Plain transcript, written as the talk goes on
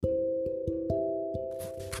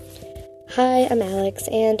Hi, I'm Alex,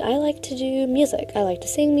 and I like to do music. I like to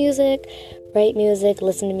sing music, write music,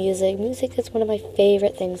 listen to music. Music is one of my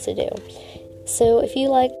favorite things to do. So if you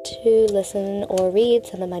like to listen or read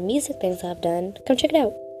some of my music things I've done, come check it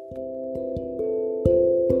out.